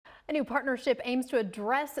A new partnership aims to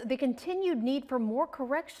address the continued need for more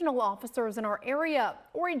correctional officers in our area.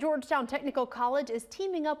 Horry-Georgetown Technical College is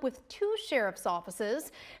teaming up with 2 sheriff's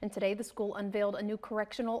offices, and today the school unveiled a new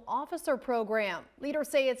correctional officer program. Leaders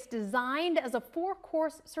say it's designed as a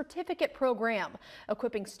 4-course certificate program,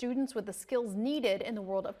 equipping students with the skills needed in the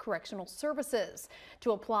world of correctional services.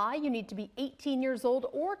 To apply, you need to be 18 years old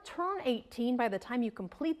or turn 18 by the time you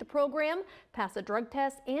complete the program, pass a drug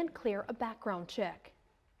test, and clear a background check.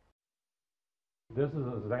 This is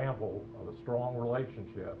an example of a strong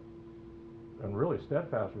relationship and really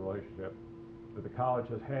steadfast relationship that the college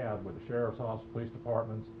has had with the sheriff's office, police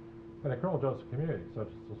departments, and the criminal justice community, such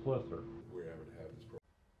as the solicitor. We're able to have this program.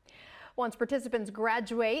 Once participants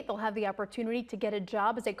graduate, they'll have the opportunity to get a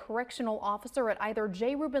job as a correctional officer at either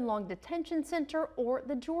J. Reuben Long Detention Center or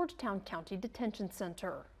the Georgetown County Detention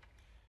Center.